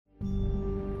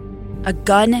a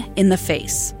gun in the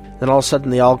face. Then all of a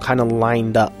sudden they all kind of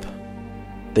lined up.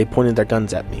 They pointed their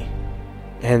guns at me.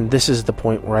 And this is the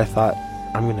point where I thought,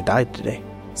 I'm going to die today.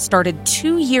 Started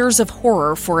 2 years of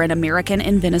horror for an American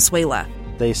in Venezuela.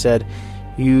 They said,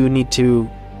 you need to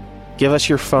give us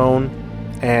your phone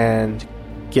and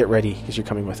get ready because you're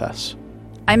coming with us.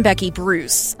 I'm Becky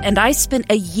Bruce, and I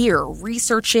spent a year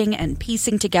researching and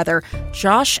piecing together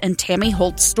Josh and Tammy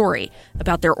Holt's story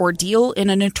about their ordeal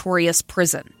in a notorious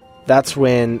prison. That's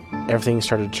when everything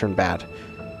started to turn bad.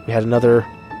 We had another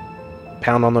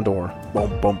pound on the door.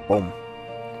 Boom, boom, boom.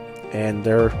 And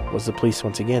there was the police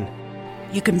once again.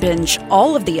 You can binge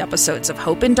all of the episodes of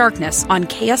Hope in Darkness on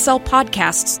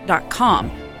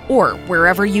kslpodcasts.com or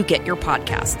wherever you get your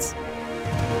podcasts.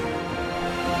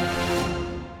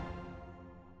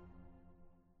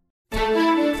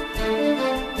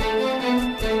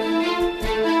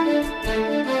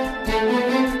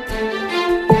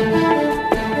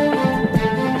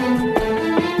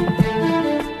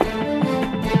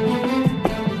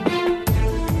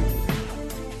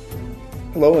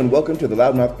 Hello and welcome to the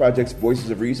Loudmouth Project's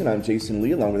Voices of Reason. I'm Jason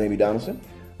Lee along with Amy Donaldson.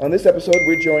 On this episode,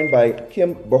 we're joined by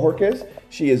Kim Bojorquez.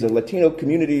 She is a Latino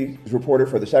community reporter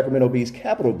for the Sacramento Bee's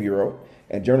Capitol Bureau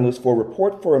and journalist for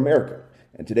Report for America.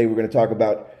 And today we're going to talk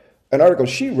about an article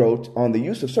she wrote on the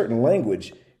use of certain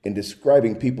language in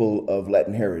describing people of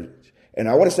Latin heritage. And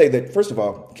I want to say that, first of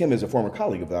all, Kim is a former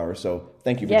colleague of ours, so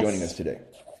thank you for joining us today.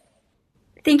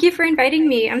 Thank you for inviting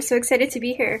me. I'm so excited to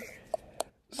be here.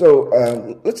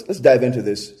 So let's dive into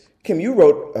this. Kim, you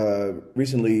wrote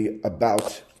recently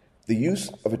about the use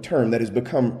of a term that has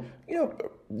become,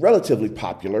 relatively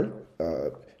popular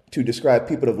to describe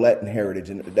people of Latin heritage,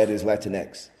 and that is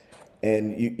Latinx.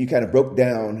 And you kind of broke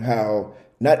down how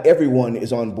not everyone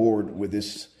is on board with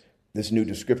this new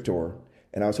descriptor.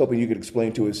 And I was hoping you could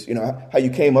explain to us, how you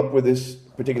came up with this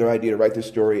particular idea to write this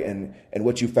story and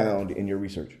what you found in your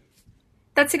research.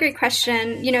 That's a great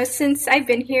question. Since I've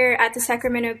been here at the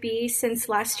Sacramento Bee since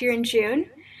last year in June,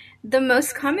 the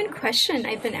most common question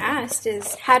I've been asked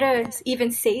is how to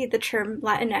even say the term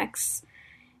Latinx.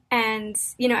 And,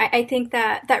 I think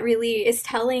that really is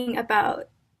telling about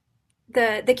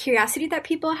the curiosity that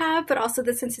people have, but also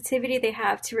the sensitivity they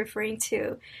have to referring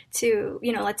to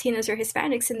Latinos or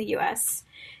Hispanics in the U.S.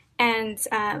 And,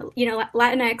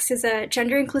 Latinx is a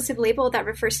gender-inclusive label that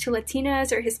refers to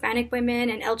Latinas or Hispanic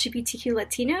women and LGBTQ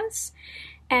Latinos.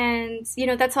 And,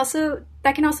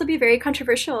 that can also be very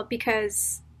controversial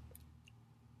because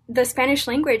the Spanish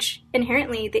language,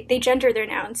 inherently, they gender their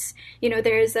nouns.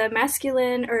 There's a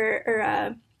masculine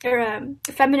or a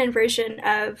feminine version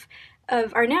of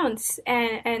our nouns.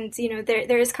 And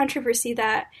there is controversy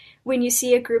that when you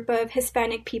see a group of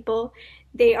Hispanic people,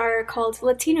 they are called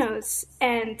Latinos,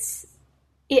 and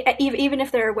even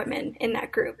if there are women in that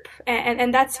group.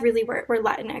 And that's really where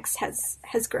Latinx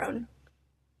has grown.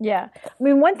 Yeah. I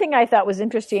mean, one thing I thought was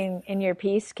interesting in your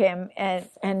piece, Kim,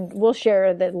 and we'll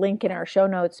share the link in our show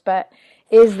notes, but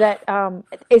is that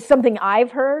it's something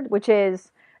I've heard, which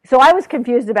is, so I was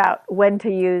confused about when to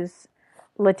use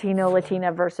Latino,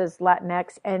 Latina versus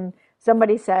Latinx, and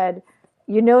somebody said,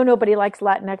 nobody likes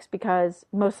Latinx because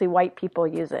mostly white people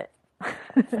use it.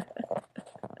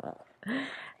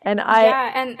 And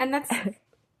that's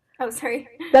oh, sorry.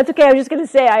 That's okay. I was just going to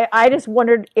say, I just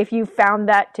wondered if you found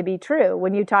that to be true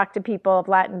when you talk to people of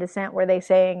Latin descent. Were they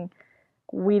saying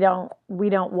we don't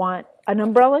want an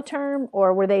umbrella term,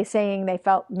 or were they saying they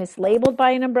felt mislabeled by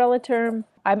an umbrella term?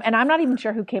 I'm not even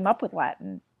sure who came up with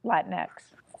Latinx.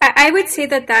 I would say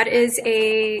that is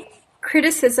a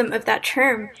criticism of that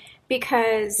term,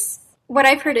 because what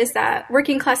I've heard is that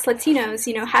working class Latinos,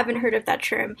 haven't heard of that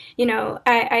term.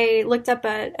 I looked up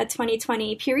a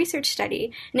 2020 Pew Research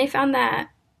study, and I found that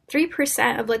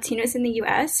 3% of Latinos in the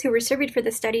U.S. who were surveyed for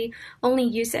the study only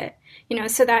use it.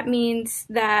 So that means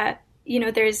that,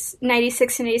 there's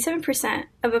 96 to 97%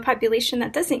 of a population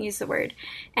that doesn't use the word.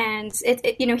 And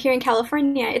here in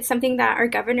California, it's something that our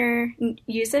governor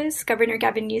uses, Governor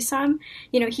Gavin Newsom.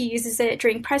 He uses it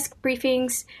during press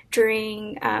briefings,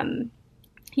 during,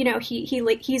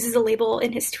 he uses a label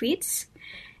in his tweets,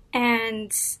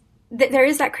 and there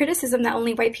is that criticism that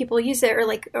only white people use it,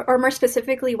 or more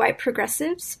specifically, white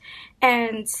progressives.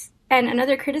 And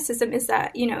another criticism is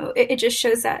that it just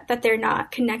shows that they're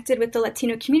not connected with the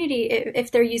Latino community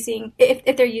if they're using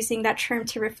that term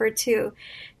to refer to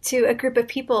a group of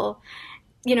people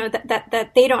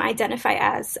that they don't identify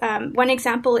as. One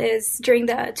example is during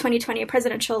the 2020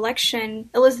 presidential election,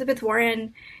 Elizabeth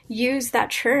Warren used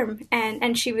that term,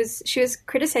 and she was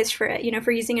criticized for it,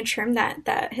 for using a term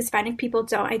that Hispanic people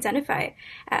don't identify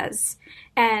as.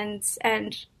 And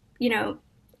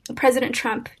President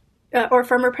Trump or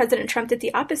former President Trump did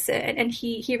the opposite, and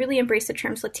he really embraced the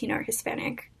terms Latino or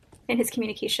Hispanic in his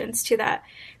communications to that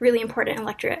really important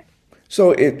electorate.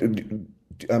 So,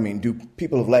 do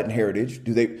people of Latin heritage,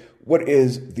 what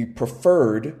is the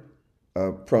preferred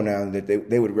pronoun that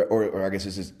they would, or I guess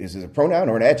is it a pronoun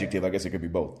or an adjective? I guess it could be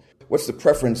both. What's the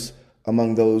preference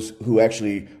among those who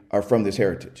actually are from this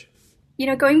heritage?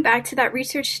 Going back to that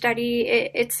research study,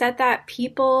 it said that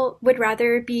people would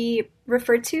rather be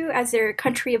referred to as their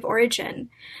country of origin.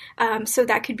 So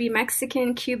that could be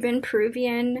Mexican, Cuban,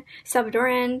 Peruvian,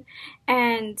 Salvadoran,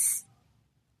 and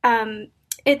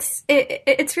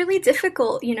it's really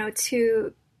difficult,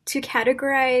 to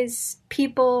categorize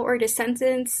people or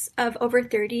descendants of over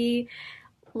 30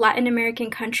 Latin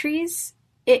American countries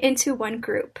into one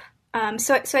group.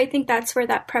 So I think that's where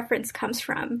that preference comes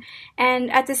from. And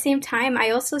at the same time, I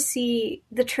also see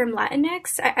the term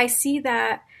Latinx. I see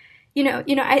that,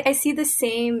 I see the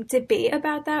same debate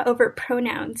about that over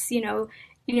pronouns,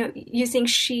 using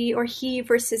she or he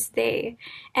versus they.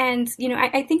 And,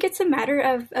 I think it's a matter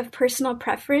of personal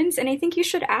preference. And I think you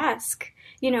should ask,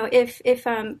 if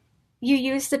you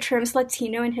use the terms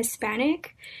Latino and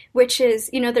Hispanic, which is,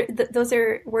 those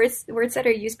are words that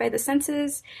are used by the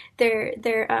census. They're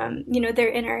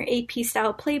in our AP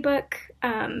style playbook.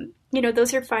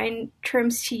 Those are fine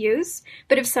terms to use.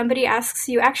 But if somebody asks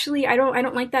you, actually, I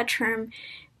don't like that term,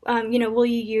 will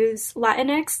you use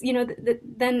Latinx?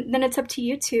 Then it's up to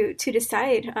you to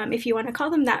decide if you want to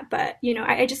call them that. But,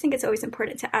 I just think it's always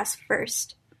important to ask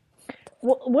first.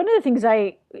 Well, one of the things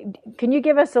can you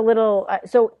give us a little,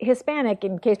 so Hispanic,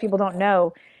 in case people don't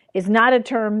know, is not a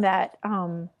term that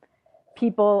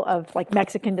people of like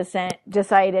Mexican descent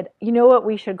decided, what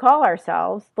we should call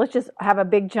ourselves? Let's just have a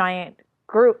big giant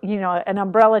group, an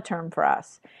umbrella term for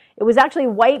us. It was actually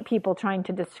white people trying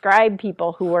to describe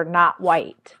people who were not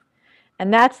white.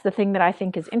 And that's the thing that I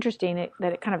think is interesting,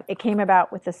 that it came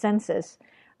about with the census,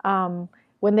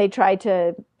 when they tried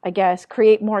to, I guess,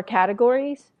 create more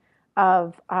categories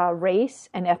of race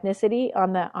and ethnicity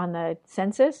on the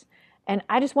census. And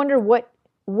I just wonder what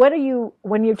are you,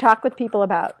 when you talk with people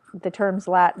about the terms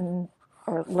Latin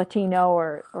or Latino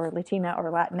or Latina or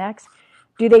Latinx,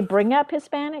 do they bring up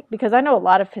Hispanic? Because I know a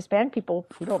lot of Hispanic people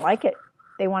who don't like it.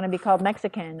 They want to be called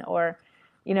Mexican or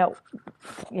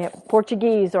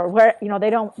Portuguese or where, they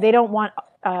don't want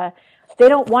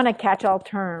a catch-all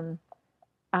term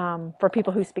for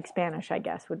people who speak Spanish, I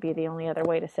guess would be the only other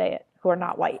way to say it, who are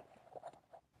not white.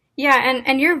 Yeah,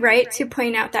 and you're right to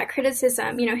point out that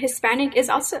criticism. Hispanic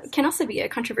can also be a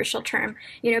controversial term,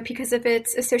 because of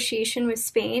its association with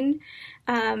Spain,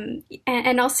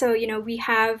 and also,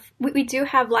 we do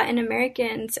have Latin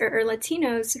Americans or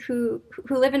Latinos who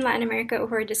live in Latin America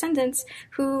who are descendants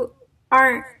who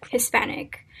aren't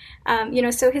Hispanic.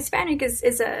 So Hispanic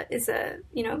is a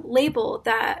label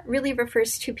that really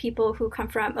refers to people who come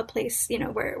from a place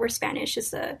where Spanish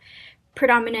is the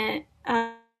predominant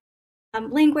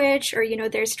language, or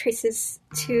there's traces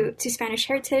to Spanish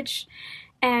heritage.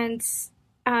 And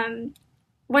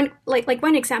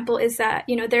one example is that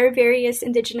there are various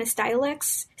indigenous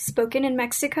dialects spoken in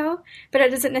Mexico, but it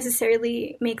doesn't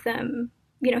necessarily make them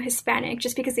Hispanic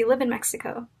just because they live in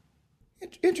Mexico.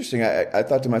 Interesting. I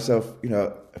thought to myself,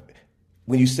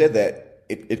 when you said that,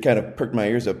 it kind of perked my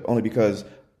ears up, only because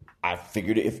I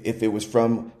figured if it was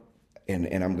from,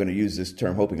 and I'm going to use this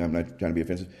term, hoping I'm not trying to be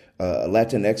offensive,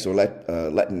 Latinx or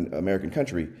Latin American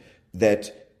country,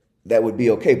 that would be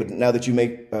okay. But now that you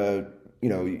make,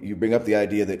 you bring up the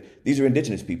idea that these are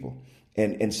indigenous people,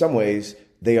 and in some ways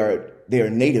they are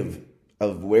native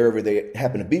of wherever they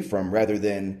happen to be from, rather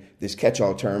than this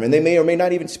catch-all term, and they may or may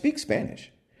not even speak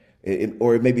Spanish,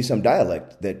 or it may be some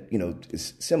dialect that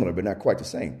is similar but not quite the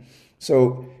same.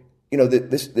 So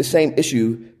this same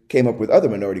issue came up with other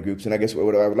minority groups, and I guess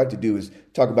what I would like to do is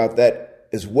talk about that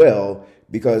as well,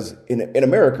 because in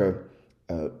America,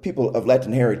 people of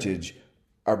Latin heritage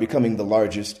are becoming the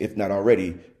largest, if not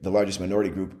already, the largest minority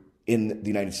group in the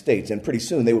United States, and pretty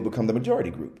soon they will become the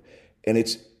majority group. And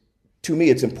to me,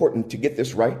 it's important to get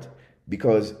this right,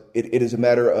 because it is a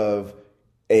matter of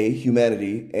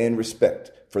humanity and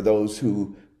respect for those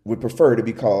who would prefer to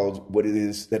be called what it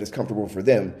is that is comfortable for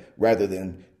them, rather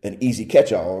than an easy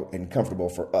catch-all and comfortable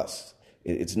for us.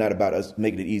 It's not about us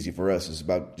making it easy for us. It's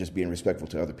about just being respectful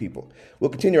to other people.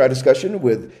 We'll continue our discussion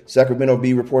with Sacramento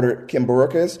Bee reporter Kim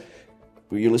Barocas,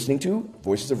 who you're listening to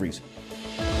Voices of Reason.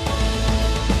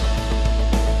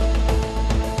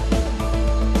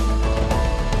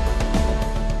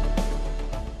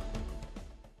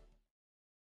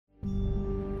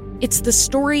 It's the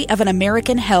story of an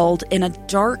American held in a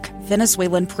dark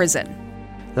Venezuelan prison.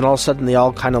 Then all of a sudden they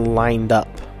all kind of lined up.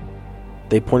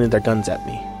 they pointed their guns at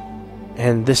me.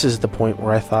 And this is the point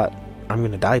where I thought, I'm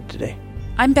going to die today.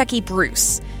 I'm Becky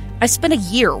Bruce. I spent a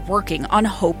year working on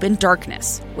Hope in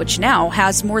Darkness, which now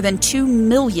has more than 2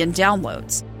 million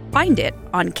downloads. Find it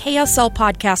on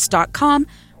kslpodcast.com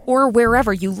or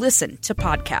wherever you listen to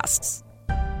podcasts.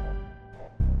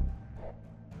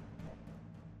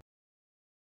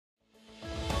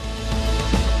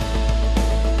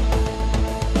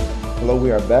 Hello,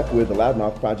 we are back with the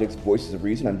Loudmouth Project's Voices of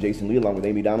Reason. I'm Jason Lee, along with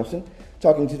Amy Donaldson,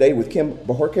 talking today with Kim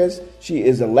Bojorquez. She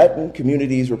is a Latin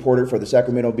communities reporter for the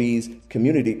Sacramento Bee's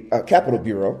Capital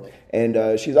Bureau,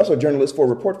 and she's also a journalist for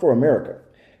Report for America.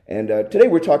 And today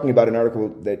we're talking about an article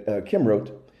that Kim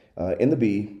wrote in the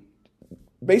Bee,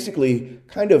 basically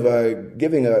kind of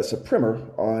giving us a primer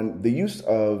on the use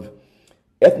of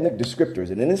ethnic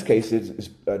descriptors. And in this case, it's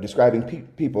describing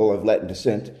people of Latin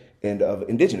descent and of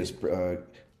indigenous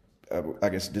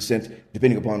descent,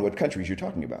 depending upon what countries you're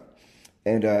talking about.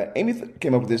 And Amy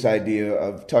came up with this idea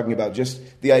of talking about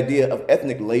just the idea of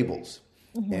ethnic labels.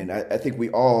 Mm-hmm. And I think we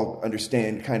all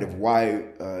understand kind of why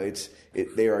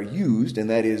they are used, and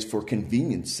that is for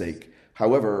convenience sake.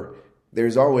 However,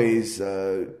 there's always,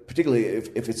 particularly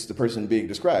if it's the person being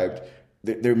described,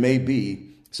 there may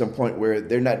be some point where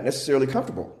they're not necessarily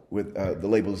comfortable with the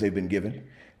labels they've been given.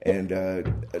 And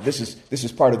this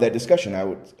is part of that discussion, I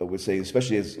would say,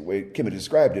 especially as the way Kim had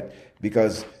described it,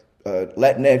 because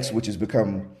Latinx, which has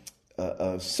become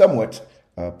a somewhat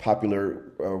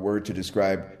popular word to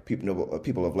describe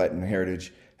people of Latin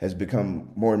heritage, has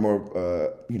become more and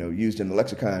more used in the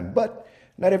lexicon. But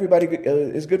not everybody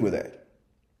is good with that.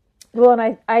 Well,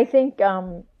 and I think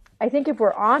if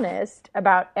we're honest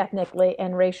about ethnic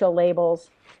and racial labels,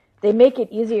 they make it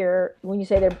easier when you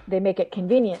say they make it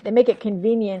convenient. They make it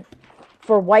convenient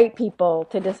for white people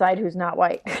to decide who's not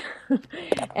white.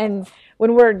 And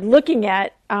when we're looking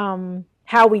at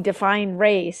how we define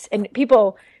race, and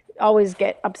people always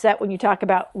get upset when you talk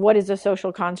about what is a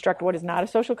social construct, what is not a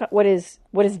social, what is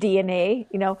DNA.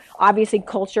 Obviously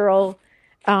cultural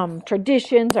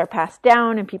traditions are passed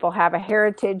down, and people have a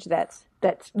heritage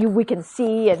we can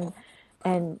see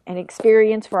and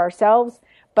experience for ourselves.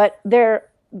 But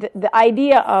the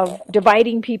idea of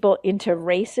dividing people into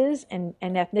races and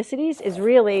ethnicities is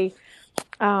really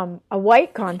a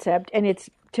white concept, and it's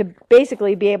to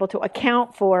basically be able to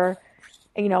account for,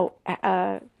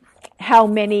 how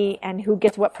many and who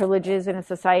gets what privileges in a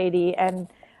society, and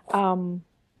the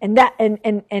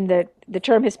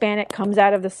term Hispanic comes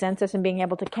out of the census and being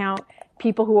able to count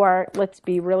people who are, let's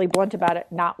be really blunt about it,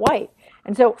 not white.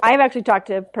 And so I've actually talked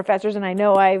to professors, and I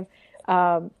know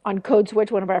on Code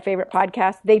Switch, one of our favorite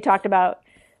podcasts, they talked about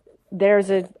there's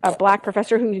a black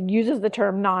professor who uses the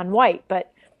term non-white,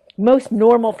 but most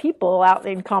normal people out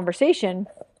in conversation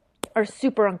are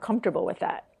super uncomfortable with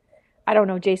that. I don't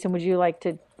know, Jason, would you like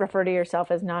to refer to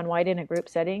yourself as non-white in a group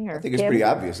setting? Or I think it's Kim? pretty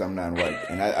obvious I'm non-white,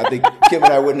 and I think Kim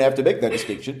and I wouldn't have to make that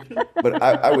distinction. But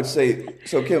I would say,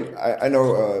 so Kim, I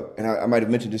know, and I might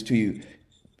have mentioned this to you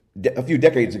a few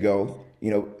decades ago,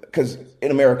 because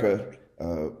in America,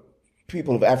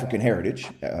 people of African heritage,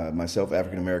 myself,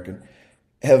 African American,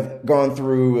 have gone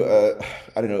through,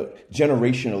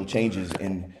 generational changes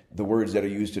in the words that are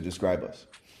used to describe us.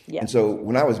 Yeah. And so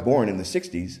when I was born in the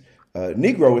 60s,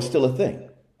 Negro was still a thing.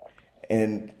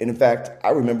 And in fact, I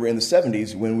remember in the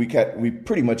 70s when we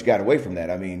pretty much got away from that.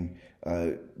 I mean,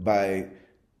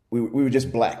 we were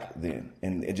just black then,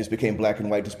 and it just became black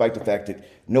and white, despite the fact that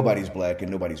nobody's black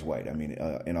and nobody's white. I mean,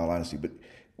 in all honesty, but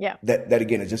yeah, that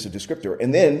again is just a descriptor.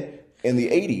 And then in the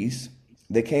 80s,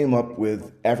 they came up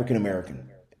with African American,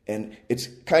 and it's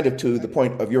kind of to the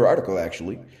point of your article,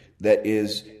 actually, that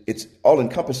is, it's all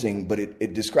encompassing, but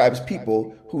it describes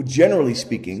people who, generally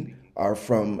speaking, are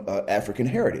from African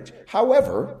heritage.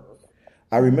 However,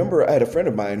 I remember I had a friend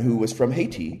of mine who was from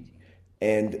Haiti,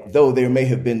 and though there may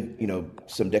have been,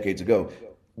 some decades ago,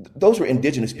 those were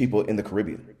indigenous people in the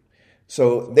Caribbean.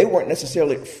 So they weren't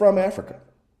necessarily from Africa.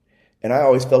 And I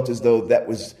always felt as though that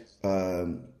was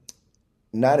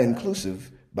not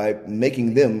inclusive by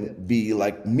making them be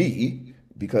like me,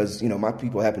 because, my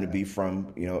people happen to be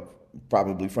from,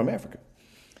 probably from Africa.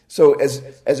 So as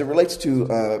it relates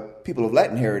to people of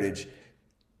Latin heritage,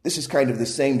 this is kind of the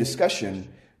same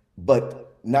discussion,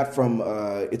 but not from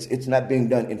it's not being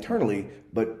done internally,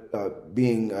 but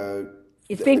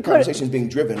the conversation is being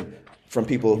driven from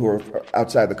people who are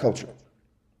outside the culture.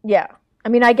 Yeah, I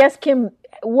mean, I guess, Kim,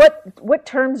 what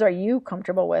terms are you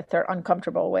comfortable with or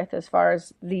uncomfortable with as far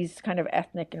as these kind of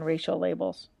ethnic and racial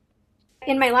labels?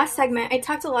 In my last segment, I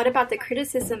talked a lot about the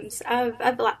criticisms of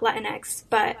Latinx,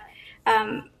 but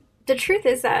the truth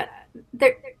is that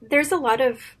there's a lot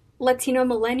of Latino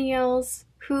millennials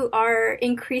who are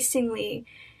increasingly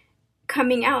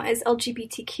coming out as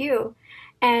LGBTQ.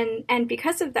 And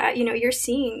because of that, you're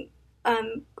seeing,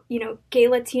 gay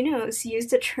Latinos use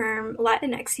the term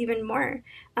Latinx even more.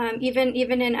 Even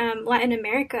in Latin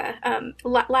America, I'm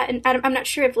not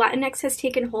sure if Latinx has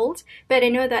taken hold, but I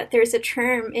know that there's a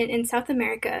term in South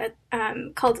America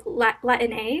called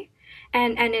Latina,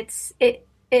 and it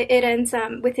ends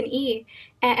with an E,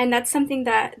 and that's something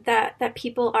that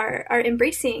people are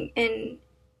embracing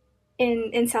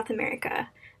in South America.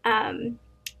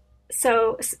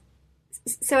 So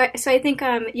I think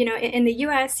in the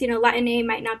U.S. Latina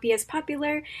might not be as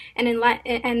popular, and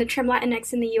and the term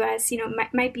Latinx in the U.S.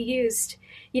 might be used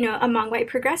among white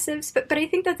progressives, but I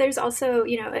think that there's also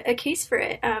a case for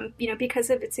it because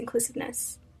of its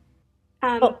inclusiveness.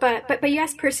 But you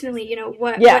asked personally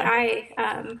what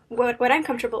I'm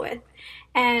comfortable with,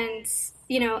 and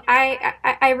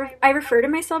I refer to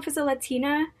myself as a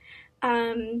Latina.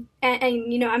 And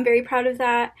I'm very proud of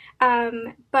that.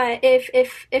 But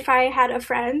if I had a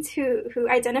friend who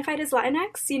identified as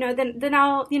Latinx, then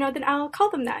I'll call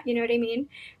them that. You know what I mean?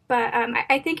 But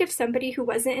I think if somebody who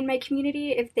wasn't in my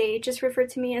community, if they just referred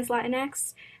to me as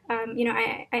Latinx,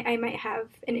 I might have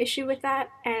an issue with that,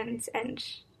 and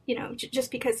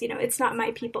just because it's not my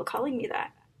people calling me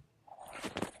that.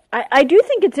 I do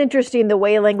think it's interesting the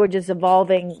way language is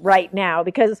evolving right now,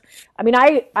 because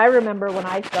I remember when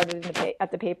I started at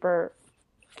the paper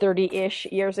 30-ish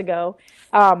years ago,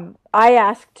 I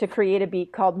asked to create a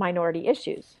beat called Minority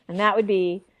Issues, and that would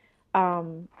be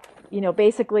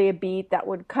basically a beat that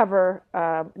would cover,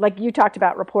 like you talked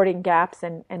about, reporting gaps,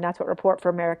 and that's what Report for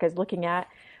America is looking at.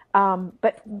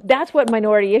 But that's what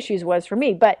Minority Issues was for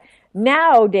me. But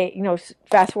nowadays,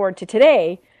 fast forward to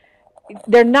today,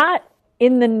 they're not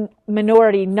in the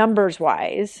minority numbers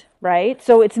wise, right?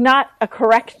 So it's not a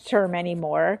correct term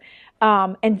anymore.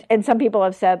 And some people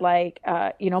have said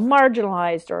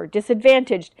marginalized or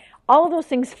disadvantaged. All of those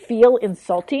things feel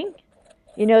insulting.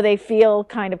 They feel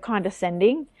kind of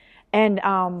condescending. And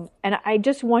I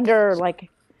just wonder,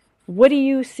 what do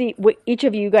you see, what each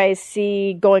of you guys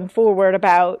see going forward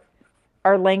about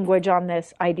our language on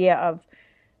this idea of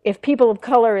if people of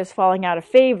color is falling out of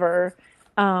favor,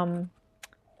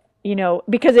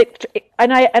 because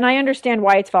I understand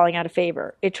why it's falling out of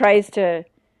favor. It tries to,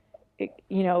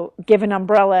 give an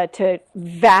umbrella to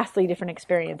vastly different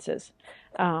experiences.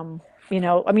 I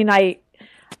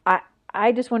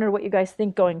just wondered what you guys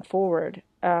think going forward.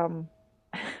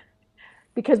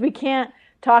 Because we can't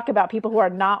talk about people who are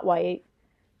not white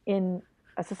in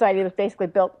a society that was basically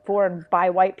built for and by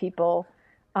white people.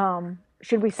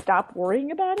 Should we stop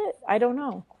worrying about it? I don't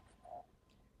know.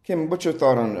 Kim, what's your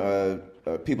thought on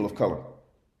people of color?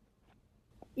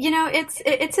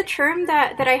 It's a term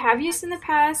that I have used in the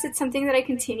past. It's something that I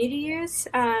continue to use.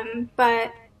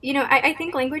 But I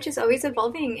think language is always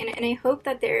evolving, and I hope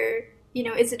that there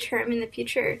is a term in the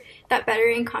future that better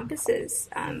encompasses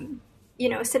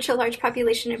such a large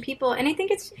population of people. And I think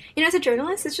it's as a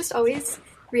journalist, it's just always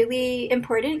really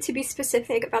important to be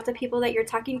specific about the people that you're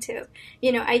talking to.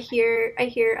 I hear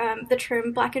the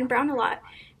term Black and brown a lot.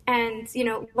 And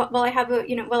while I have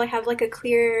a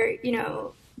clear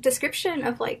description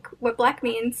of what Black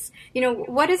means,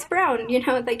 what is brown?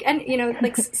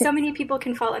 So many people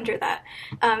can fall under that.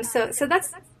 So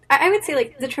that's, I would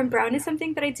say the term brown is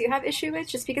something that I do have issue with,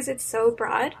 just because it's so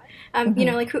broad.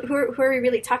 Who are we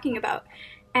really talking about?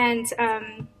 And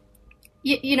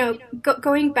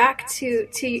going back to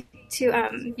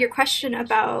your question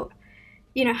about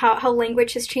how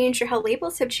language has changed or how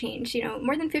labels have changed.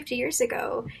 More than 50 years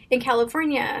ago in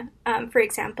California, for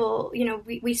example,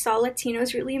 we saw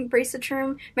Latinos really embrace the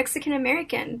term Mexican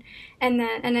American, and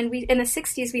then we in the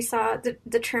 60s we saw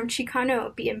the term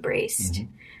Chicano be embraced,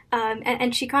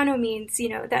 and Chicano means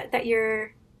that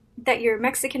you're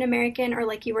Mexican American,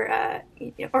 or you were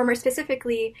or more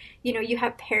specifically, you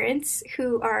have parents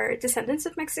who are descendants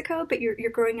of Mexico, but you're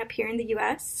growing up here in the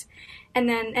U.S. And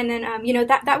then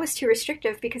that was too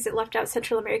restrictive because it left out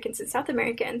Central Americans and South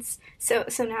Americans. So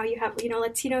now you have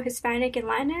Latino, Hispanic, and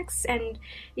Latinx, and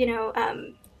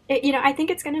I think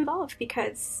it's going to evolve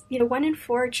because 1 in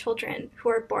 4 children who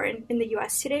are born in the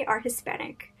U.S. today are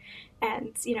Hispanic,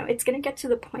 and it's going to get to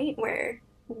the point where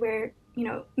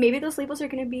maybe those labels are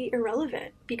going to be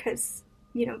irrelevant because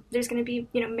there's going to be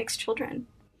mixed children.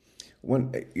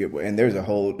 And there's a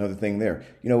whole other thing there.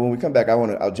 When we come back,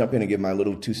 I'll jump in and give my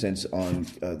little 2 cents on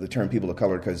the term people of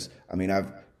color, because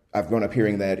I've grown up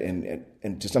hearing that, and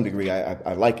to some degree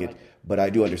I like it, but I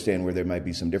do understand where there might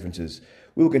be some differences.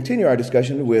 We will continue our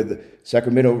discussion with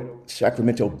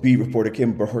Sacramento Bee reporter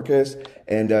Kim Bojorquez,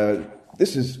 and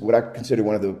this is what I consider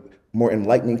one of the more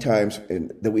enlightening times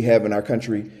that we have in our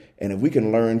country. And if we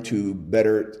can learn to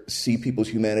better see people's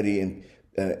humanity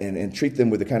and treat them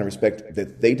with the kind of respect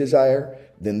that they desire,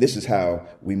 then this is how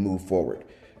we move forward.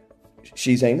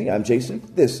 She's Amy. I'm Jason.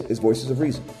 This is Voices of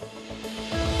Reason.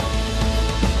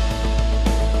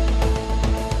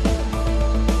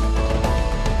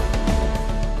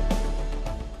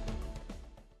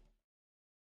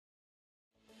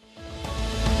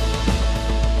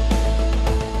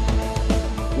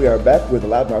 We are back with the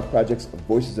Loudmouth Project's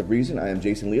Voices of Reason. I am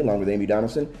Jason Lee, along with Amy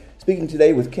Donaldson, speaking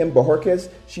today with Kim Bojorquez.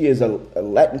 She is a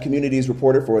Latin communities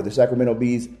reporter for the Sacramento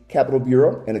Bee's Capital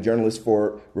Bureau and a journalist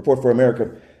for Report for America.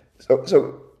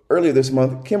 So earlier this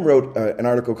month, Kim wrote an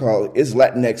article called "Is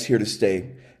Latinx Here to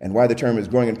Stay?" and why the term is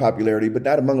growing in popularity, but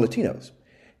not among Latinos.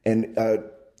 And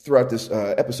throughout this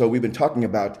episode, we've been talking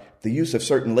about the use of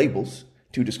certain labels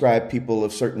to describe people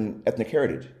of certain ethnic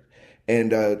heritage.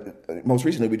 And most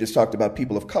recently, we just talked about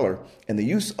people of color and the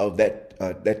use of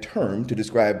that term to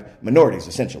describe minorities,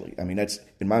 essentially. I mean, that's,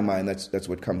 in my mind, that's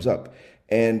what comes up.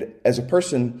 And as a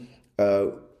person,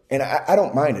 and I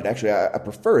don't mind it, actually, I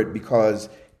prefer it because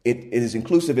it is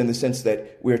inclusive in the sense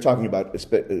that we are talking about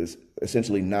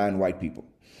essentially non-white people.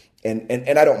 And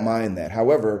I don't mind that.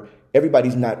 However,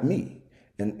 everybody's not me.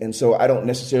 And so I don't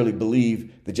necessarily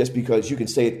believe that just because you can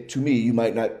say it to me, you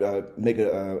might not make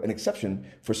an exception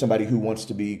for somebody who wants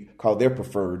to be called their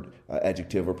preferred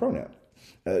adjective or pronoun,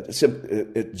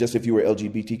 just if you were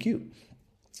LGBTQ.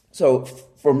 So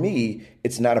for me,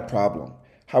 it's not a problem.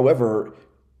 However,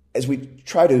 as we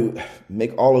try to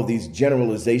make all of these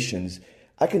generalizations,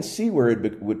 I can see where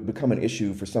it would become an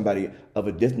issue for somebody of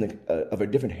a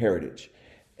different heritage.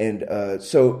 And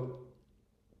so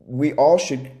we all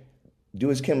should do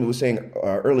as Kim was saying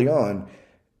early on,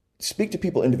 speak to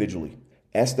people individually.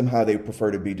 Ask them how they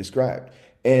prefer to be described.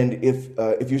 And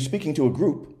if you're speaking to a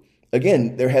group,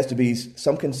 again, there has to be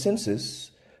some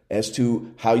consensus as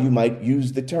to how you might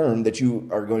use the term that you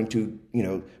are going to,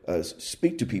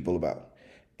 speak to people about.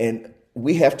 And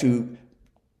we have to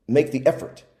make the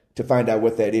effort to find out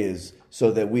what that is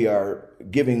so that we are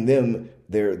giving them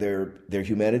their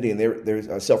humanity and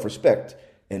their self-respect.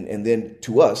 And then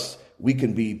to us, we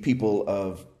can be people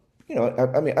of, I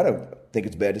don't think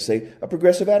it's bad to say a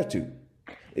progressive attitude.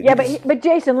 Yeah, but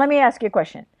Jason, let me ask you a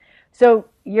question. So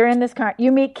you're in this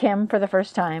you meet Kim for the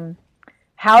first time.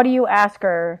 How do you ask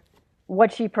her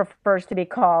what she prefers to be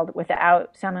called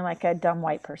without sounding like a dumb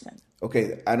white person?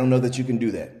 Okay, I don't know that you can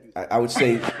do that. I would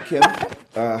say, Kim,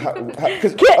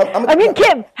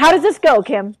 Kim, how does this go,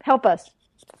 Kim? Help us.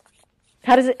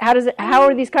 How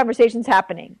are these conversations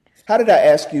happening? How did I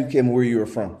ask you, Kim, where you were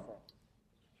from?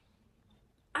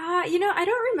 I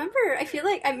don't remember. I feel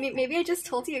like maybe I just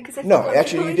told you because No,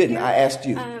 actually you didn't. I asked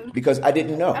you because I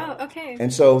didn't know. Oh, okay.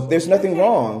 And so there's nothing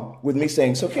wrong with me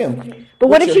saying, so Kim, but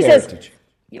what if she heritage?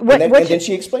 Says, and then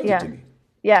she explained it to me.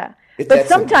 Yeah. But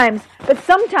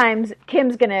sometimes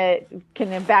Kim's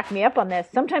can back me up on this.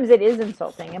 Sometimes it is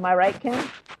insulting. Am I right, Kim?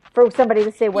 For somebody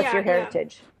to say, "What's your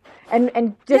heritage?"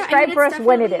 And describe for us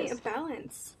when it is. A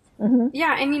balance. Mm-hmm.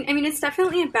 Yeah, I mean, it's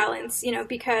definitely a balance,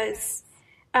 because,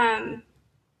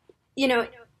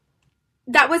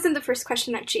 that wasn't the first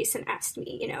question that Jason asked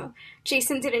me.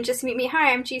 Jason didn't just meet me.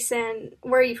 Hi, I'm Jason.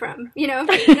 Where are you from?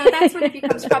 That's when it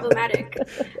becomes problematic.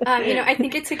 I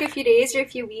think it took a few days or a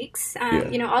few weeks.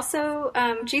 Also,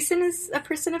 Jason is a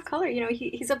person of color.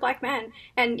 He's a black man,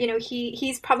 and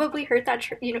he's probably heard that.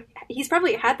 He's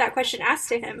probably had that question asked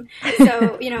to him.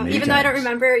 So even though I don't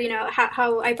remember,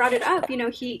 how I brought it up,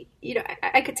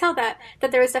 I could tell that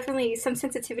there was definitely some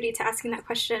sensitivity to asking that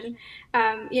question.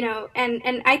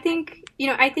 And I think.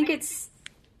 I think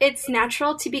it's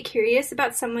natural to be curious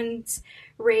about someone's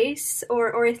race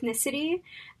or ethnicity,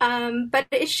 but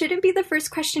it shouldn't be the first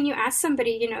question you ask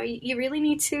somebody. You really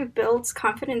need to build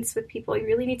confidence with people. You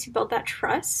really need to build that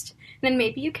trust. And then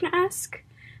maybe you can ask.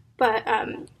 But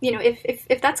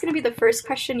if that's going to be the first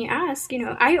question you ask,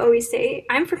 I always say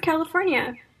I'm from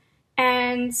California,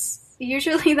 and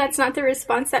usually that's not the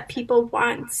response that people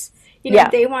want.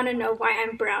 They want to know why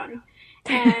I'm brown.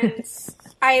 And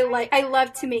I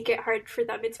love to make it hard for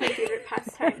them. It's my favorite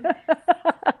pastime.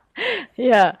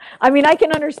 Yeah. I mean, I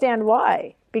can understand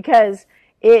why, because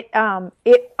I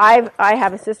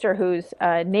have a sister who's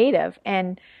Native,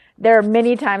 and there are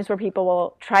many times where people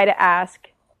will try to ask,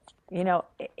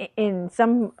 in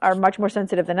some are much more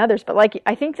sensitive than others, but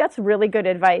I think that's really good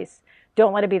advice.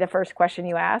 Don't let it be the first question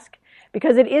you ask,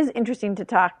 because it is interesting to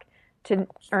talk to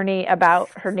Ernie about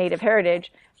her Native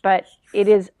heritage. But it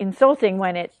is insulting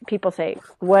when people say,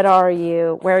 "What are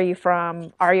you? Where are you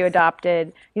from? Are you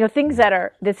adopted?" Things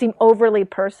that seem overly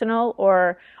personal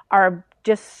or are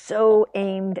just so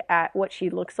aimed at what she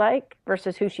looks like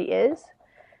versus who she is.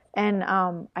 And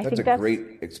I think that's a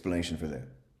great explanation for that.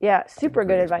 Yeah, super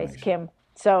good advice, Kim.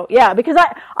 So yeah, because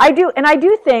I do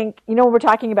think, when we're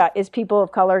talking about is people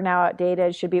of color now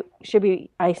outdated, should be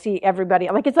I see everybody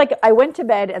it's like I went to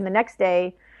bed and the next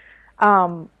day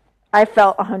I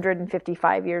felt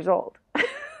 155 years old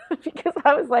because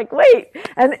I was like, wait,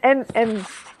 and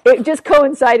it just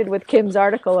coincided with Kim's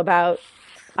article about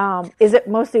is it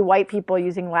mostly white people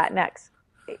using Latinx,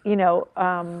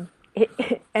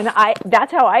 and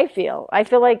that's how I feel. I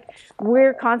feel like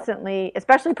we're constantly,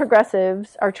 especially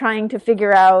progressives, are trying to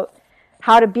figure out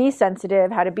how to be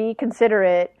sensitive, how to be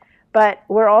considerate, but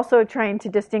we're also trying to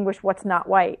distinguish what's not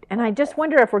white. And I just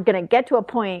wonder if we're going to get to a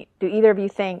point, do either of you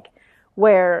think,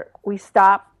 where we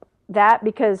stop that?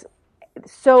 Because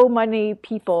so many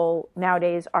people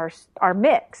nowadays are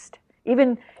mixed.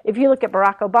 Even if you look at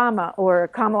Barack Obama or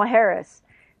Kamala Harris,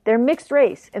 they're mixed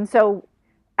race. And so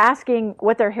asking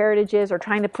what their heritage is or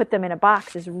trying to put them in a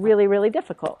box is really, really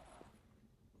difficult.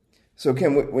 So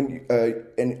Kim, when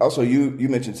and also you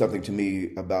mentioned something to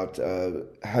me about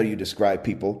how you describe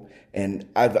people, and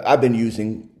I've been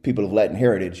using people of Latin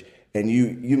heritage, and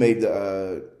you made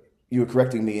you were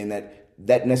correcting me in that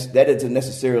isn't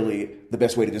necessarily the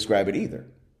best way to describe it either.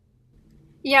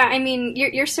 Yeah, I mean,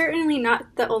 you're certainly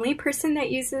not the only person that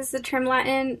uses the term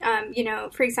Latin.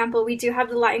 For example, we do have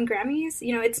the Latin Grammys.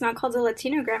 It's not called the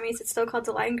Latino Grammys; it's still called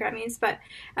the Latin Grammys. But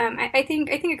I think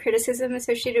a criticism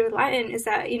associated with Latin is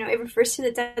that it refers to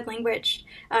the dead language,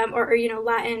 or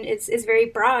Latin is very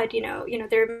broad.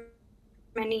 There are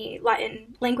many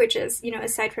Latin languages.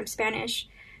 Aside from Spanish.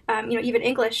 Even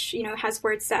English, has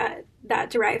words that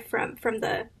derive from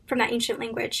that ancient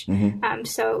language. Mm-hmm.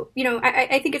 So,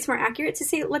 I think it's more accurate to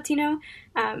say Latino.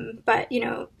 But,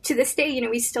 to this day,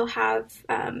 we still have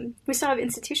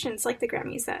institutions like the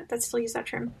Grammys that still use that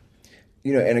term.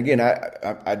 And again,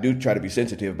 I do try to be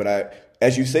sensitive, but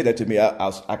as you say that to me,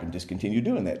 I can just continue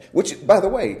doing that. Which, by the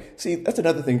way, see, that's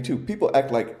another thing too. People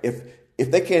act like if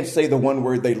they can't say the one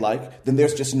word they like, then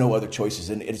there's just no other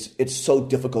choices. And it's so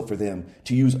difficult for them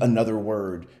to use another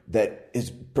word that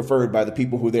is preferred by the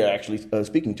people who they're actually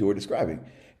speaking to or describing.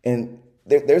 And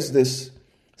there's this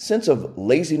sense of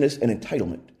laziness and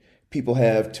entitlement people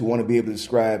have to want to be able to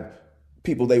describe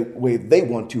people the way they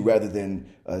want to, rather than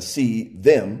see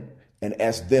them and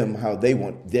ask them how they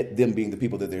want, them being the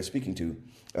people that they're speaking to,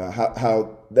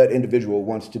 how that individual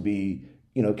wants to be,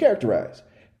 characterized.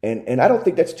 And I don't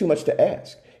think that's too much to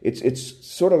ask. It's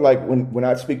sort of like when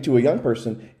I speak to a young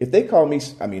person, if they call me,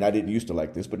 I mean, I didn't used to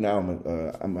like this, but now I'm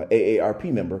an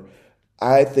AARP member.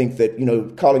 I think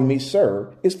that, calling me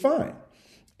sir is fine.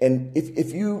 And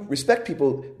if you respect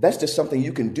people, that's just something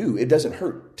you can do. It doesn't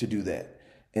hurt to do that.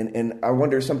 And I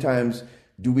wonder sometimes,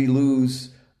 do we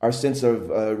lose our sense of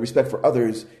respect for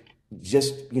others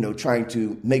just, trying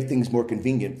to make things more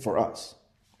convenient for us?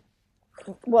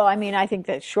 Well, I mean, I think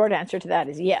the short answer to that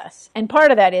is yes. And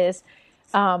part of that is,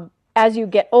 as you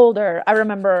get older, I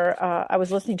remember I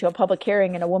was listening to a public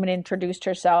hearing and a woman introduced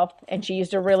herself and she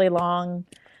used a really long,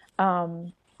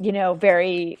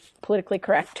 very politically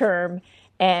correct term.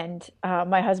 And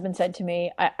my husband said to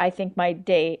me, I think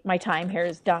my time here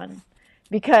is done,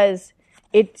 because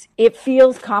it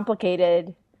feels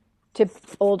complicated to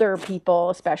older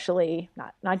people, especially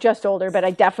not just older,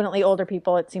 but definitely older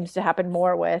people. It seems to happen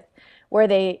more with, where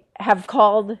they have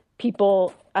called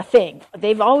people a thing.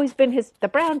 They've always been the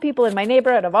brown people in my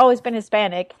neighborhood have always been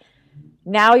Hispanic.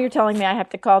 Now you're telling me I have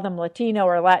to call them Latino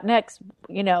or Latinx.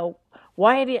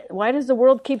 Why does the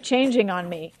world keep changing on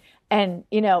me? And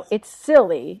it's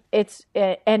silly.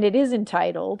 And it is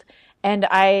entitled. And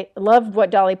I loved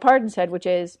what Dolly Parton said, which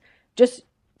is just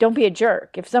don't be a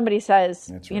jerk. If somebody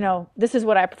says, right, this is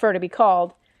what I prefer to be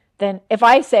called, then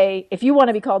if you want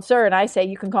to be called sir and I say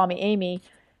you can call me Amy,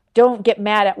 don't get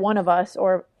mad at one of us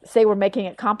or say we're making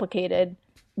it complicated.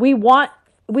 We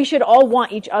should all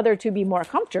want each other to be more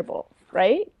comfortable,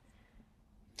 right?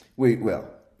 Well,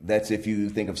 that's if you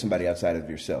think of somebody outside of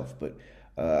yourself. But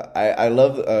I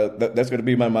love that's going to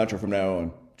be my mantra from now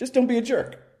on. Just don't be a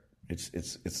jerk.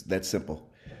 It's that simple.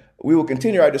 We will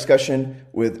continue our discussion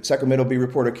with Sacramento Bee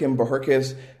reporter Kim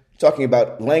Boherquez, talking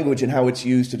about language and how it's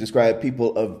used to describe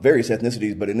people of various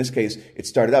ethnicities. But in this case, it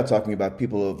started out talking about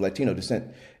people of Latino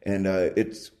descent. And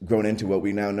it's grown into what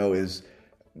we now know is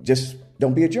just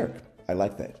don't be a jerk. I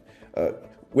like that.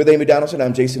 With Amy Donaldson,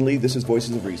 I'm Jason Lee. This is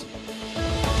Voices of Reason.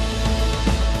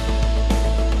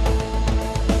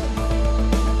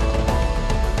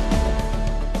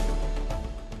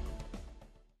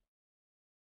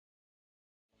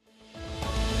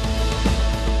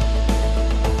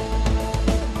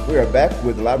 We are back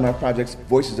with the Loudmouth Project's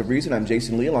Voices of Reason. I'm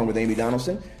Jason Lee, along with Amy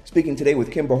Donaldson, speaking today with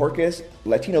Kim Bojorquez,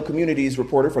 Latino Communities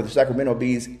reporter for the Sacramento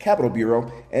Bee's Capital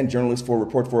Bureau and journalist for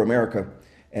Report for America.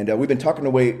 And we've been talking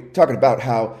about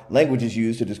how language is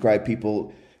used to describe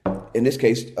people, in this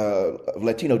case, of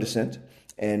Latino descent,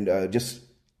 and just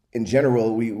in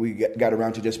general, we got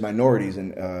around to just minorities,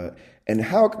 and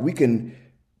how we can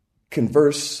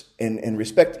converse and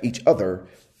respect each other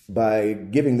by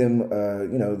giving them,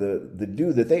 the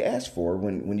due that they ask for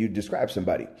when you describe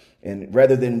somebody, and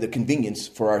rather than the convenience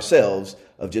for ourselves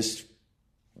of just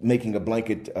making a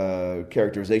blanket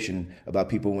characterization about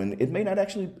people when it may not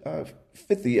actually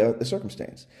fit the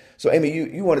circumstance. So, Amy,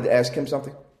 you wanted to ask Kim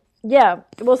something? Yeah.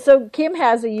 Well, so Kim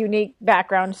has a unique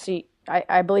background.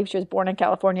 I believe she was born in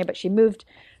California, but she moved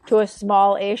to a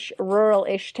small-ish,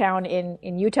 rural-ish town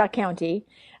in Utah County,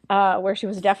 where she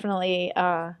was definitely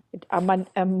a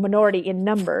minority in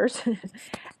numbers,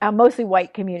 a mostly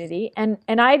white community. And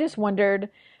I just wondered,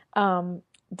 and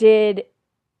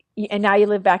now you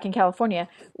live back in California,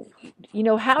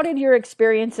 how did your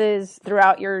experiences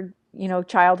throughout your,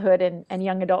 childhood and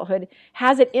young adulthood,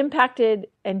 has it impacted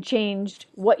and changed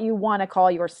what you want to call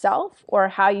yourself or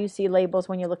how you see labels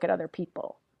when you look at other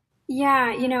people?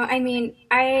 Yeah,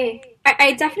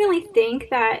 I definitely think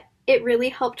that it really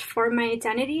helped form my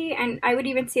identity, and I would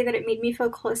even say that it made me feel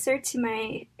closer to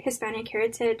my Hispanic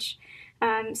heritage.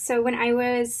 So when I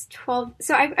was 12,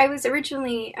 so I was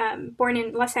originally born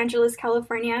in Los Angeles,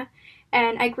 California,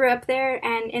 and I grew up there.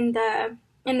 And in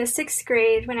the sixth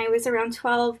grade, when I was around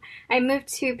 12, I moved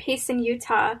to Payson,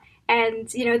 Utah, and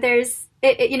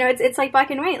it's like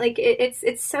black and white, like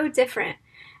it's so different.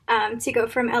 To go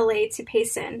from LA to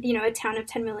Payson, a town of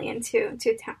 10 million to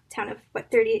a town of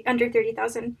under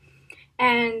 30,000.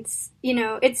 And,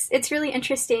 it's really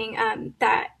interesting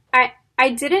that I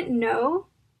didn't know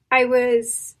I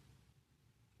was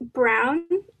brown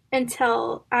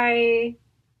until I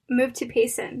moved to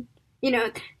Payson.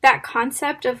 That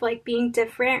concept of like being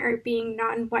different or being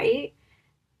non-white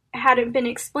hadn't been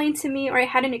explained to me, or I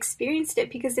hadn't experienced it,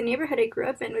 because the neighborhood I grew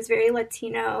up in was very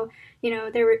Latino.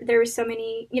 There were so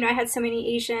many, I had so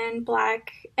many Asian,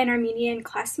 Black, and Armenian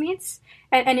classmates,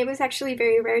 and it was actually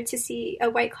very rare to see a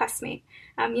white classmate.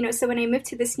 So when I moved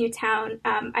to this new town,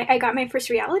 I got my first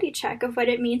reality check of what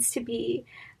it means to be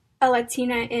a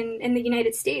Latina in the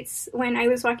United States when I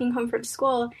was walking home from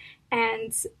school,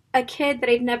 and a kid that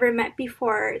I'd never met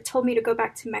before told me to go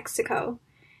back to Mexico.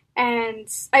 And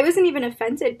I wasn't even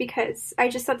offended, because I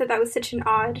just thought that was such an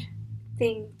odd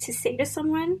thing to say to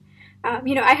someone.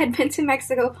 I had been to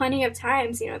Mexico plenty of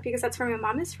times, because that's where my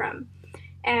mom is from.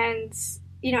 And,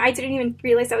 I didn't even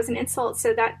realize that was an insult.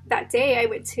 So that day I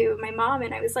went to my mom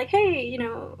and I was like, hey,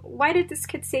 why did this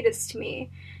kid say this to me?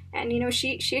 And,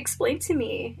 she explained to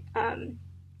me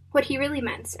what he really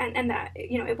meant, and that,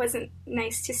 it wasn't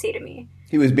nice to say to me.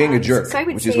 He was being a jerk, so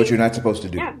which is what you're not supposed to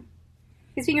do. Yeah.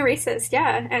 He's being a racist,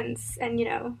 yeah, and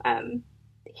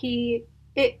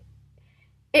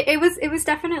it was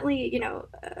definitely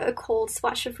a cold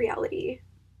splash of reality.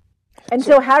 And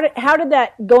so how did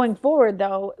that, going forward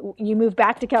though, you moved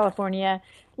back to California,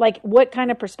 like what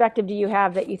kind of perspective do you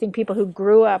have that you think people who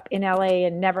grew up in LA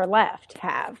and never left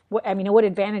have? What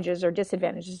advantages or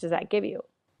disadvantages does that give you?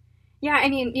 Yeah,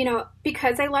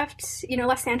 because I left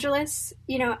Los Angeles,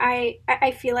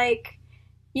 I feel like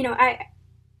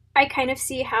I kind of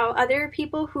see how other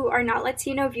people who are not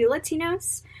Latino view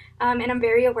Latinos, and I'm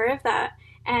very aware of that.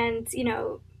 And,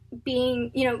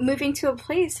 moving to a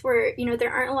place where,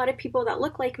 there aren't a lot of people that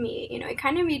look like me, it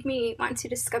kind of made me want to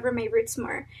discover my roots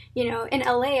more. In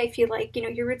LA, I feel like,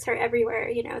 your roots are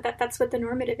everywhere, that's what the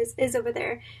normative is over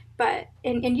there. But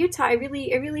in Utah, I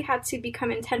really had to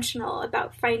become intentional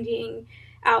about finding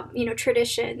out,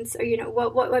 traditions, or,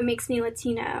 what makes me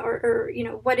Latina, or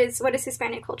what is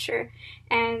Hispanic culture.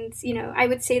 And, I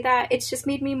would say that it's just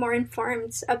made me more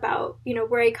informed about,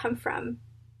 where I come from.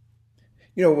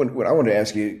 When I wanted to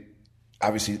ask you,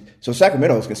 obviously, so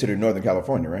Sacramento is considered Northern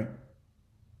California, right?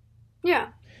 Yeah.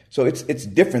 So it's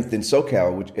different than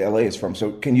SoCal, which LA is from.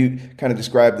 So can you kind of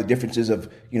describe the differences of,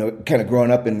 kind of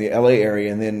growing up in the LA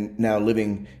area and then now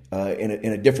living in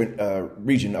a different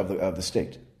region of the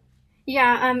state?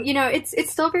 Yeah,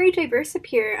 it's still very diverse up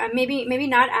here. Maybe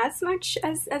not as much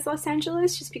as Los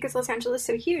Angeles, just because Los Angeles is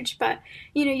so huge. But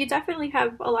you definitely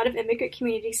have a lot of immigrant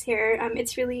communities here.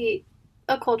 It's really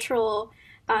a cultural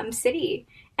city,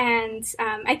 and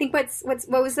I think what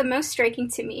was the most striking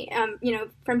to me,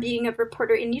 from being a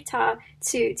reporter in Utah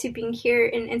to being here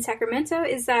in Sacramento,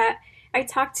 is that I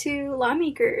talk to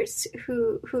lawmakers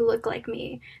who look like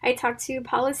me. I talk to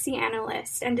policy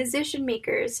analysts and decision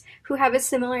makers who have a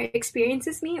similar experience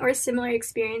as me or a similar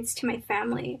experience to my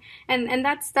family. And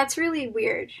that's really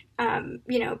weird,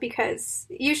 because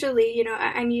usually,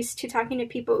 I'm used to talking to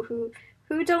people who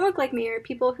don't look like me, or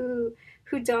people who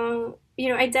don't,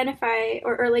 identify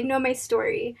or like know my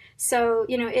story. So,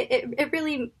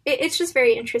 it's just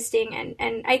very interesting.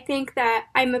 And I think that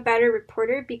I'm a better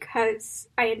reporter because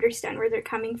I understand where they're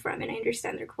coming from and I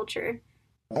understand their culture.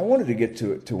 I wanted to get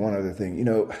to one other thing.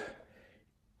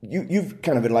 You've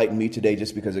kind of enlightened me today,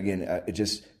 just because, again,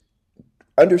 just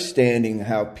understanding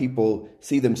how people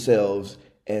see themselves,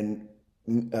 and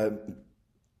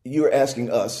you're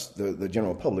asking us, the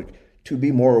general public, to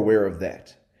be more aware of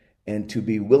that, and to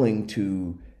be willing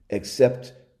to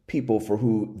accept people for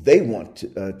who they want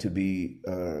to be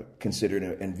considered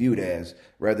and viewed as,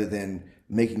 rather than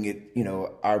making it,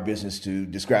 our business to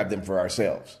describe them for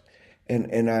ourselves.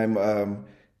 And I'm,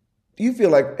 do you feel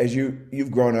like, as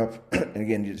you've grown up, and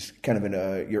again, you're just kind of in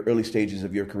your early stages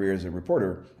of your career as a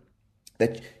reporter,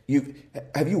 that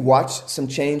have you watched some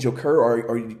change occur,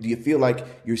 or do you feel like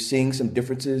you're seeing some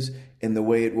differences in the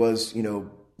way it was,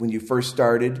 when you first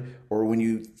started, or when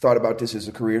you thought about this as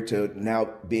a career, to now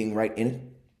being right in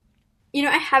it?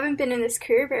 I haven't been in this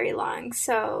career very long,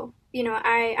 so,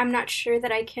 I'm not sure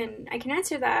that I can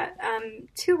answer that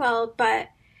too well, but,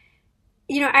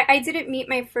 I didn't meet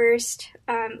my first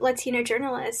Latino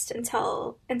journalist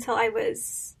until I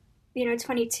was,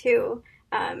 22,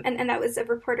 and that was a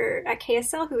reporter at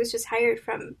KSL who was just hired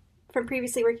from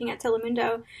previously working at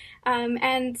Telemundo,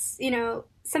 and,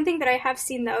 something that I have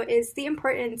seen, though, is the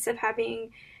importance of having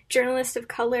journalists of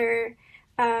color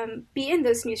be in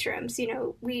those newsrooms.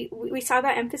 We saw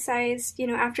that emphasized,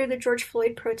 after the George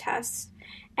Floyd protests,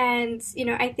 and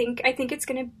I think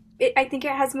it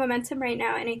has momentum right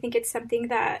now, and I think it's something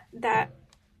that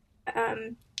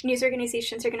news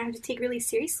organizations are going to have to take really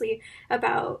seriously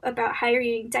about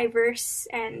hiring diverse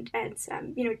and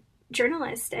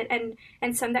journalists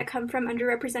and some that come from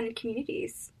underrepresented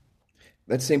communities.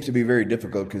 That seems to be very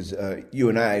difficult, because you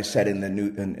and I sat in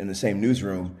the same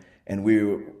newsroom, and we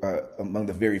were among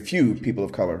the very few people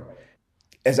of color.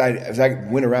 As I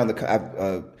went around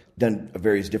I've done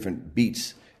various different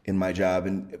beats in my job,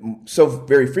 and so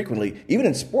very frequently, even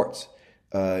in sports,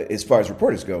 as far as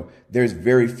reporters go, there's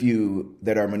very few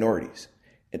that are minorities,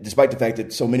 despite the fact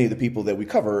that so many of the people that we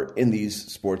cover in these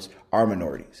sports are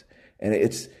minorities. And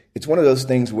it's one of those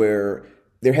things where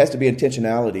there has to be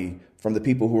intentionality from the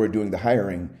people who are doing the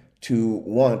hiring to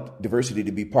want diversity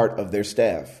to be part of their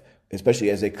staff, especially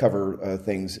as they cover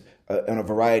things on a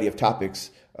variety of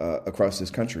topics across this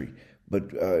country. But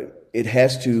it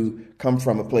has to come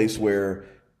from a place where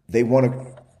they want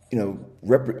to,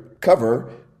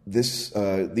 cover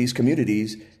these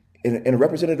communities in a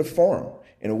representative form,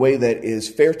 in a way that is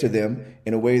fair to them,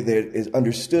 in a way that is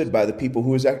understood by the people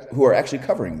who are actually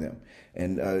covering them.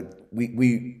 And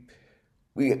we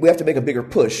have to make a bigger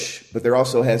push, but there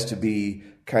also has to be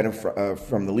kind of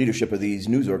from the leadership of these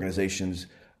news organizations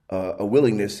a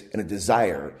willingness and a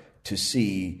desire to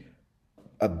see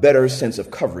a better sense of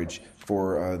coverage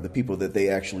for the people that they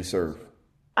actually serve.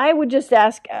 I would just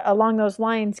ask along those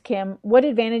lines, Kim, what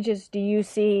advantages do you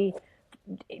see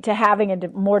to having a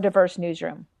more diverse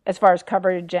newsroom as far as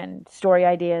coverage and story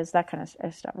ideas, that kind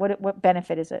of stuff? What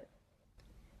benefit is it?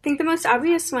 I think the most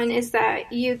obvious one is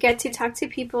that you get to talk to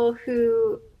people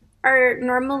who are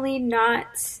normally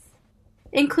not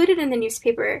included in the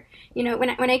newspaper.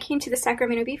 When I came to the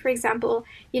Sacramento Bee, for example,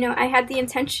 I had the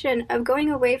intention of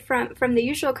going away from the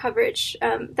usual coverage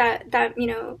that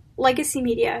legacy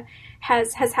media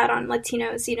has had on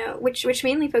Latinos, which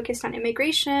mainly focused on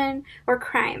immigration or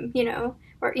crime,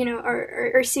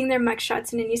 or seeing their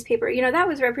mugshots in a newspaper. That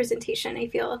was representation, I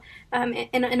feel,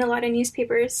 in a lot of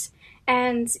newspapers.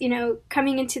 And,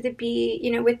 coming into the Bee,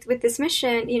 with this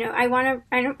mission, I want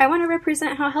to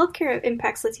represent how healthcare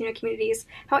impacts Latino communities,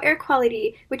 how air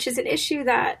quality, which is an issue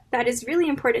that is really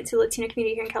important to the Latino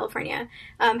community here in California,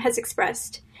 has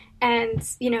expressed. And,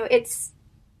 it's,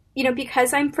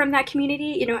 because I'm from that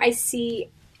community,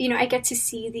 I get to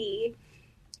see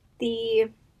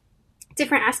the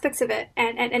different aspects of it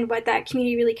and what that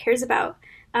community really cares about.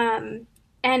 And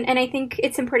I think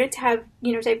it's important to have,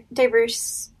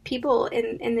 diverse people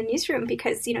in the newsroom,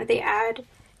 because, they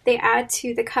add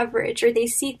to the coverage, or they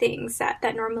see things that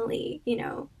normally,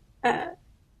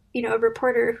 a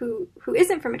reporter who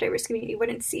isn't from a diverse community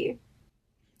wouldn't see.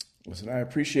 Listen, I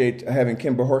appreciate having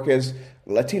Kim Bojorquez,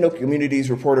 Latino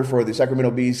communities reporter for the Sacramento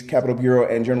Bee's Capitol Bureau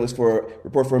and journalist for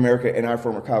Report for America, and our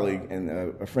former colleague and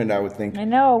a friend, I would think. I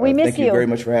know, we miss you. Thank you very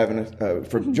much for having us,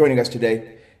 for joining us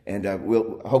today. And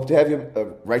we'll hope to have you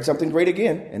write something great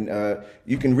again. And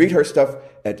you can read her stuff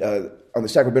on the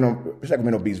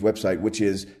Sacramento Bee's website, which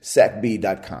is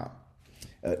sacbee.com.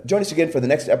 Join us again for the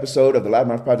next episode of the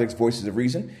Loudmouth Project's Voices of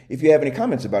Reason. If you have any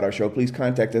comments about our show, please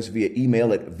contact us via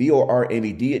email at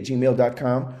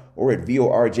vormed@gmail.com or at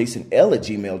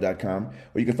vorjasonl@gmail.com,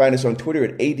 or you can find us on Twitter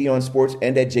at ADOnSports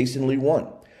and at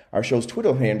JasonLee1. Our show's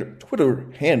Twitter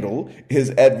handle is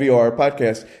at VOR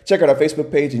Podcast. Check out our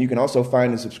Facebook page, and you can also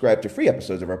find and subscribe to free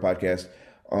episodes of our podcast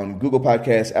on Google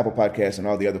Podcasts, Apple Podcasts, and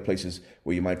all the other places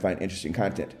where you might find interesting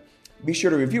content. Be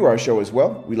sure to review our show as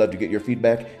well. We love to get your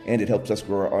feedback, and it helps us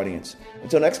grow our audience.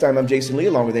 Until next time, I'm Jason Lee,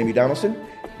 along with Amy Donaldson.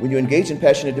 When you engage in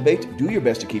passionate debate, do your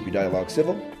best to keep your dialogue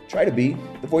civil. Try to be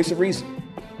the voice of reason.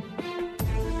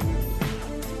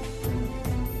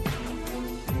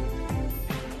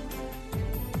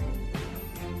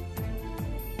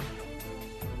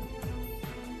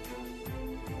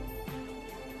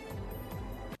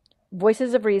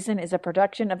 Voices of Reason is a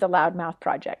production of the Loudmouth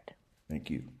Project.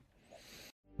 Thank you.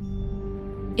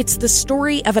 It's the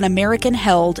story of an American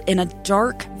held in a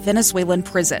dark Venezuelan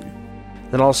prison.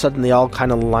 Then all of a sudden, they all kind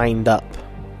of lined up.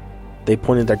 They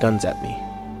pointed their guns at me.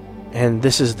 And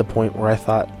this is the point where I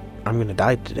thought, I'm going to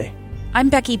die today. I'm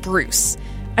Becky Bruce.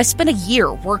 I spent a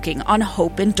year working on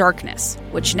Hope in Darkness,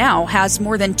 which now has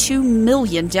more than 2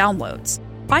 million downloads.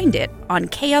 Find it on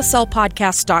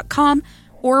kslpodcast.com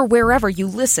or wherever you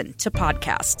listen to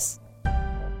podcasts.